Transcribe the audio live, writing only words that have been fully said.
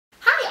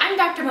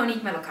Dr.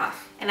 Monique Middlecoff.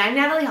 And I'm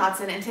Natalie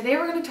Hodson, and today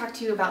we're going to talk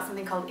to you about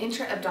something called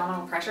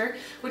intra-abdominal pressure,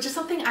 which is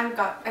something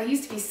I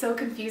used to be so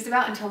confused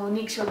about until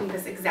Monique showed me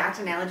this exact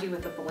analogy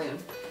with the balloon.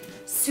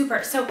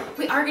 Super. So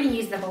we are going to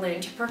use the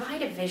balloon to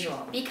provide a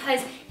visual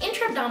because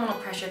intra-abdominal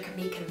pressure can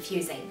be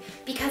confusing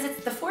because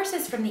it's the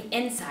forces from the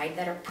inside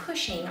that are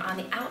pushing on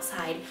the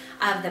outside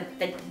of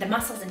the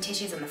muscles and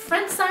tissues on the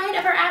front side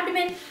of our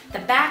abdomen, the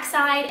back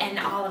side, and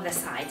all of the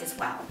sides as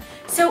well.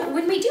 So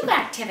when we do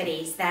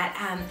activities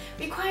that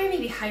require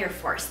maybe higher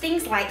force,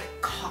 things like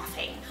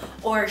coughing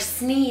or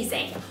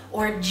sneezing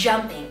or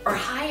jumping or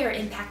higher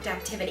impact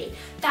activity,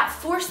 that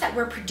force that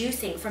we're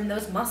producing from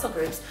those muscle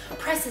groups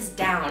presses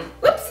down,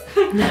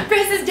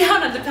 presses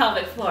down on the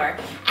pelvic floor.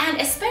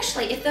 And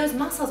especially if those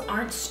muscles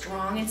aren't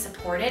strong and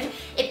supported,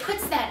 it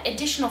puts that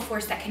additional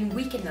force that can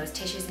weaken those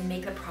tissues and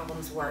make the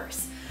problems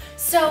worse.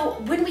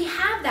 So when we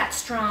have that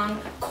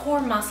strong core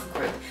muscle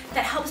group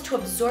that helps to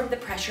absorb the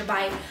pressure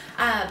by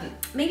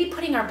maybe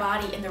putting our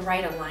body in the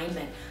right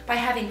alignment, by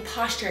having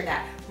posture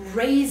that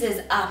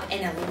raises up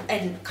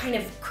and kind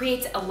of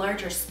creates a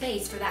larger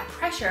space for that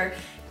pressure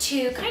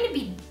to kind of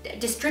be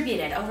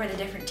distributed over the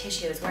different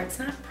tissues where it's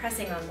not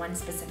pressing on one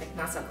specific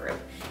muscle group,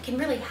 can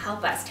really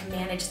help us to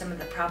manage some of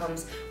the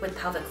problems with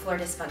pelvic floor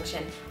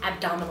dysfunction,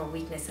 abdominal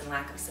weakness, and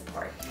lack of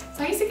support.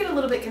 So I used to get a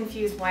little bit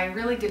confused why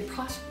really did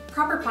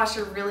proper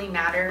posture really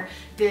matter?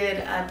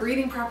 Did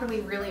breathing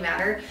properly really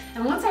matter?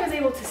 And once I was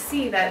able to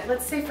see that,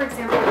 let's say for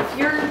example,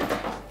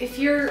 if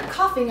you're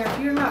coughing or if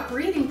you're not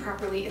breathing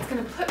properly, it's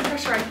going to put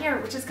pressure on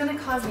here, which is going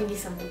to cause maybe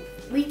some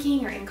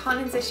leaking or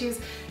incontinence issues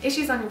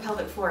on your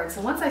pelvic floor. And so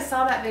once I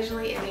saw that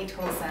visually, it made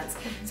total sense.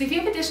 So if you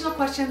have additional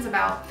questions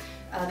about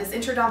this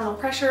intra-abdominal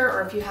pressure,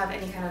 or if you have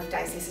any kind of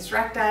diastasis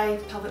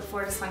recti, pelvic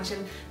floor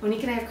dysfunction,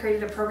 Monique and I have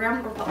created a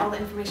program. We'll put all the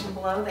information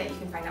below that you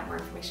can find out more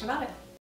information about it.